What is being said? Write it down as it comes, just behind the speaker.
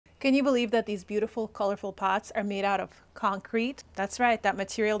Can you believe that these beautiful, colorful pots are made out of concrete? That's right, that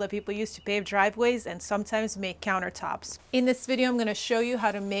material that people use to pave driveways and sometimes make countertops. In this video, I'm going to show you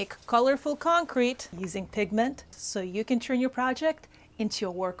how to make colorful concrete using pigment so you can turn your project into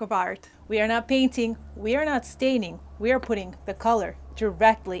a work of art. We are not painting, we are not staining, we are putting the color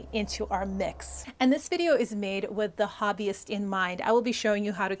directly into our mix. And this video is made with the hobbyist in mind. I will be showing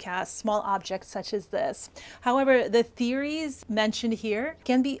you how to cast small objects such as this. However, the theories mentioned here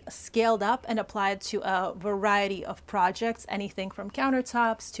can be scaled up and applied to a variety of projects, anything from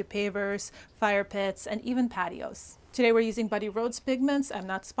countertops to pavers, fire pits, and even patios. Today we're using Buddy Road's pigments. I'm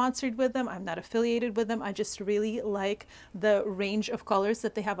not sponsored with them. I'm not affiliated with them. I just really like the range of colors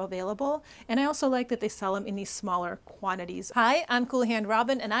that they have available. And I also like that they sell them in these smaller quantities. Hi, I'm Cool Hand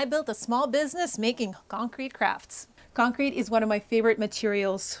Robin, and I built a small business making concrete crafts. Concrete is one of my favorite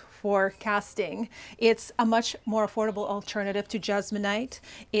materials for casting. It's a much more affordable alternative to jasmonite.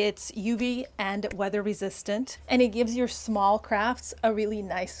 It's UV and weather resistant, and it gives your small crafts a really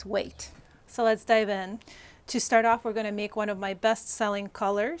nice weight. So let's dive in. To start off, we're going to make one of my best-selling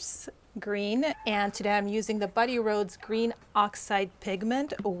colors, green, and today I'm using the Buddy Road's green oxide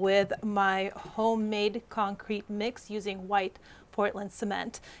pigment with my homemade concrete mix using white Portland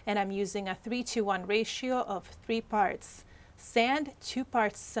cement, and I'm using a 3-to-1 ratio of 3 parts sand, 2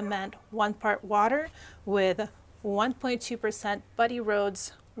 parts cement, 1 part water with 1.2% Buddy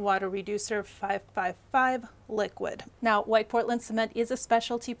Road's water reducer 555 liquid. Now, white Portland cement is a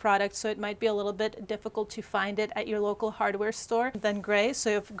specialty product, so it might be a little bit difficult to find it at your local hardware store than gray. So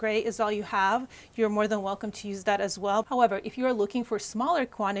if gray is all you have, you're more than welcome to use that as well. However, if you're looking for smaller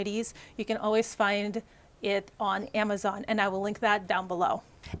quantities, you can always find it on Amazon, and I will link that down below.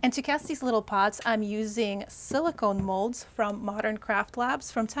 And to cast these little pots, I'm using silicone molds from Modern Craft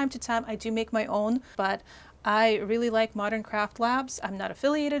Labs. From time to time, I do make my own, but I really like Modern Craft Labs. I'm not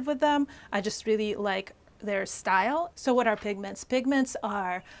affiliated with them. I just really like their style. So what are pigments? Pigments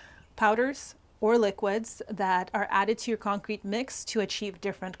are powders or liquids that are added to your concrete mix to achieve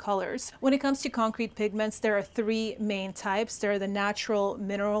different colors. When it comes to concrete pigments, there are 3 main types. There are the natural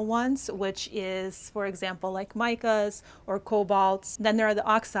mineral ones, which is, for example, like micas or cobalts. Then there are the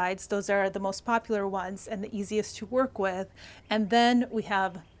oxides. Those are the most popular ones and the easiest to work with. And then we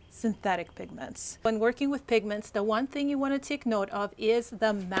have synthetic pigments. When working with pigments, the one thing you want to take note of is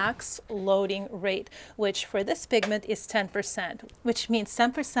the max loading rate, which for this pigment is 10%, which means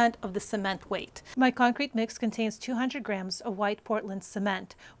 10% of the cement weight. My concrete mix contains 200 grams of white Portland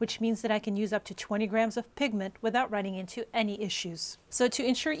cement, which means that I can use up to 20 grams of pigment without running into any issues. So to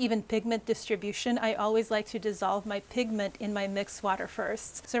ensure even pigment distribution, I always like to dissolve my pigment in my mixed water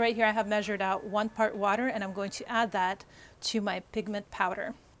first. So right here I have measured out 1 part water, and I'm going to add that to my pigment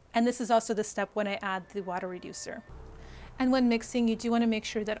powder. And this is also the step when I add the water reducer. And when mixing, you do want to make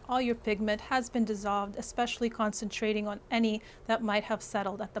sure that all your pigment has been dissolved, especially concentrating on any that might have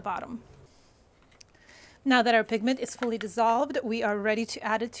settled at the bottom. Now that our pigment is fully dissolved, we are ready to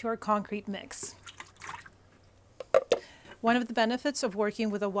add it to our concrete mix. One of the benefits of working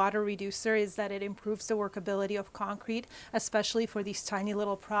with a water reducer is that it improves the workability of concrete, especially for these tiny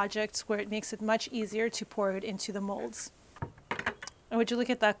little projects where it makes it much easier to pour it into the molds. And would you look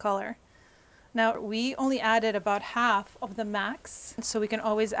at that color? Now, we only added about half of the max, so we can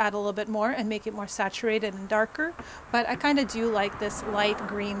always add a little bit more and make it more saturated and darker, but I kind of do like this light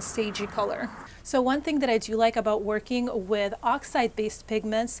green sagey color. So one thing that I do like about working with oxide-based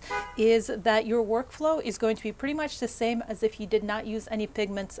pigments is that your workflow is going to be pretty much the same as if you did not use any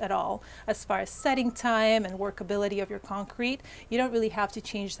pigments at all. As far as setting time and workability of your concrete, you don't really have to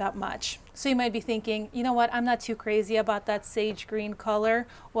change that much. So you might be thinking, you know what, I'm not too crazy about that sage green color.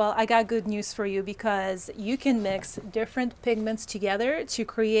 Well, I got good news for you, because you can mix different pigments together to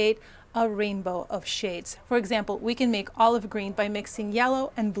create a rainbow of shades. For example, we can make olive green by mixing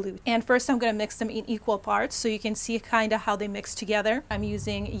yellow and blue. And first I'm going to mix them in equal parts so you can see kind of how they mix together. I'm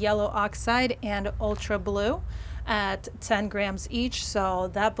using yellow oxide and ultra blue at 10 grams each,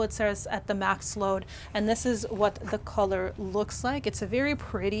 so that puts us at the max load, and this is what the color looks like. It's a very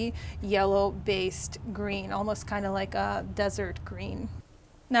pretty yellow based green, almost kind of like a desert green.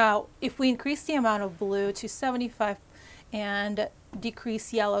 Now if we increase the amount of blue to 75 and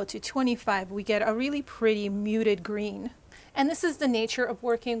decrease yellow to 25, we get a really pretty muted green. And this is the nature of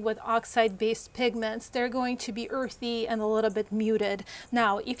working with oxide-based pigments. They're going to be earthy and a little bit muted.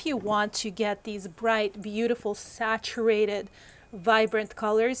 Now, if you want to get these bright, beautiful, saturated, vibrant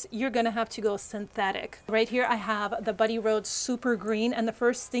colors, you're gonna have to go synthetic. Right here I have the Buddy Road Super Green, and the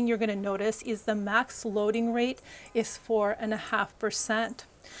first thing you're gonna notice is the max loading rate is 4.5%.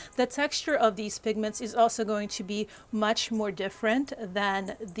 The texture of these pigments is also going to be much more different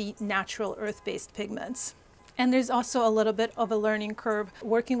than the natural earth-based pigments. And there's also a little bit of a learning curve.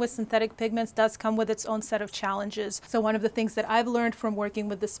 Working with synthetic pigments does come with its own set of challenges. So one of the things that I've learned from working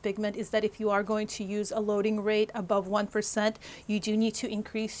with this pigment is that if you are going to use a loading rate above 1%, you do need to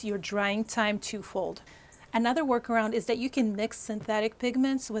increase your drying time twofold. Another workaround is that you can mix synthetic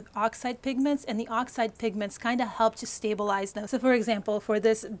pigments with oxide pigments, and the oxide pigments kind of help to stabilize them. So for example, for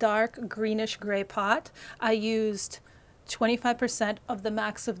this dark greenish gray pot, I used 25% of the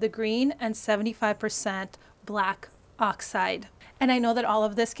max of the green and 75% black oxide. And I know that all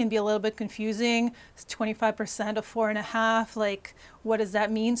of this can be a little bit confusing. 25% of 4.5, like what does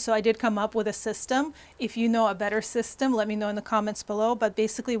that mean? So I did come up with a system. If you know a better system, let me know in the comments below. But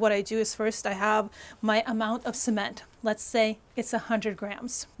basically what I do is first I have my amount of cement. Let's say it's 100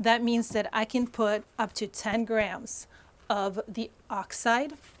 grams. That means that I can put up to 10 grams of the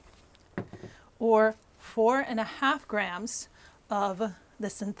oxide or 4.5 grams of the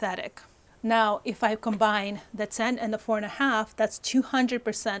synthetic. Now, if I combine the 10 and the 4.5, that's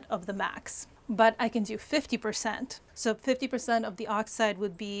 200% of the max. But I can do 50%. So 50% of the oxide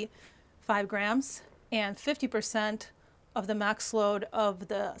would be 5 grams, and 50% of the max load of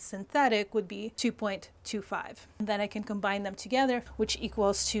the synthetic would be 2.25. Then I can combine them together, which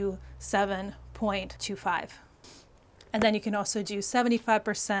equals to 7.25. And then you can also do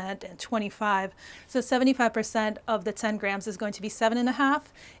 75% and 25. So 75% of the 10 grams is going to be 7.5,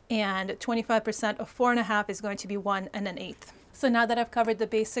 and 25% of 4.5 is going to be 1 1/8. So now that I've covered the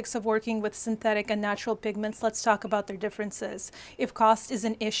basics of working with synthetic and natural pigments, let's talk about their differences. If cost is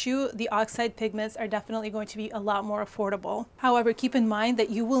an issue, the oxide pigments are definitely going to be a lot more affordable. However, keep in mind that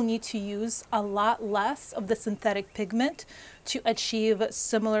you will need to use a lot less of the synthetic pigment to achieve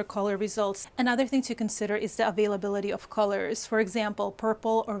similar color results. Another thing to consider is the availability of colors. For example,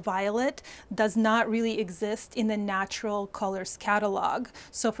 purple or violet does not really exist in the natural colors catalog.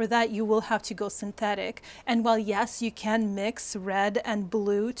 So for that, you will have to go synthetic. And while yes, you can mix red and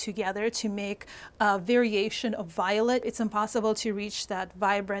blue together to make a variation of violet, it's impossible to reach that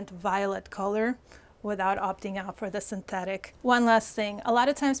vibrant violet color without opting out for the synthetic. One last thing, a lot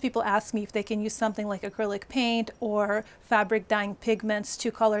of times people ask me if they can use something like acrylic paint or fabric dyeing pigments to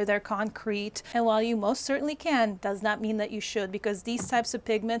color their concrete. And while you most certainly can, does not mean that you should, because these types of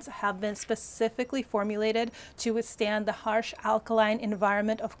pigments have been specifically formulated to withstand the harsh alkaline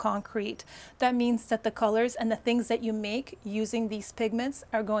environment of concrete. That means that the colors and the things that you make using these pigments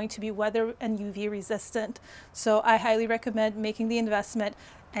are going to be weather and UV resistant. So I highly recommend making the investment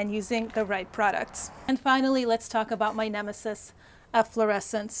and using the right products. And finally, let's talk about my nemesis,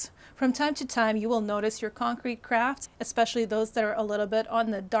 efflorescence. From time to time, you will notice your concrete crafts, especially those that are a little bit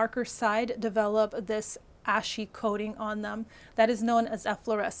on the darker side, develop this ashy coating on them. That is known as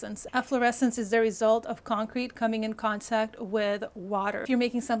efflorescence. Efflorescence is the result of concrete coming in contact with water. If you're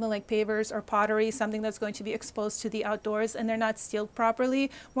making something like pavers or pottery, something that's going to be exposed to the outdoors and they're not sealed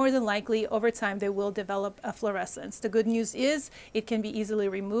properly, more than likely over time they will develop efflorescence. The good news is it can be easily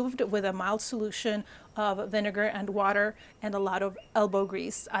removed with a mild solution of vinegar and water and a lot of elbow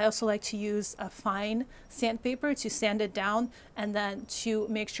grease. I also like to use a fine sandpaper to sand it down and then to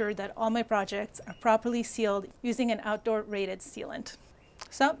make sure that all my projects are properly sealed using an outdoor rated sealant.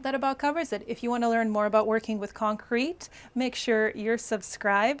 So that about covers it. If you want to learn more about working with concrete, make sure you're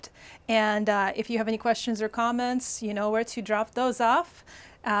subscribed. And if you have any questions or comments, you know where to drop those off.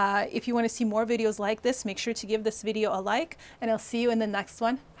 If you want to see more videos like this, make sure to give this video a like, and I'll see you in the next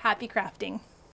one. Happy crafting!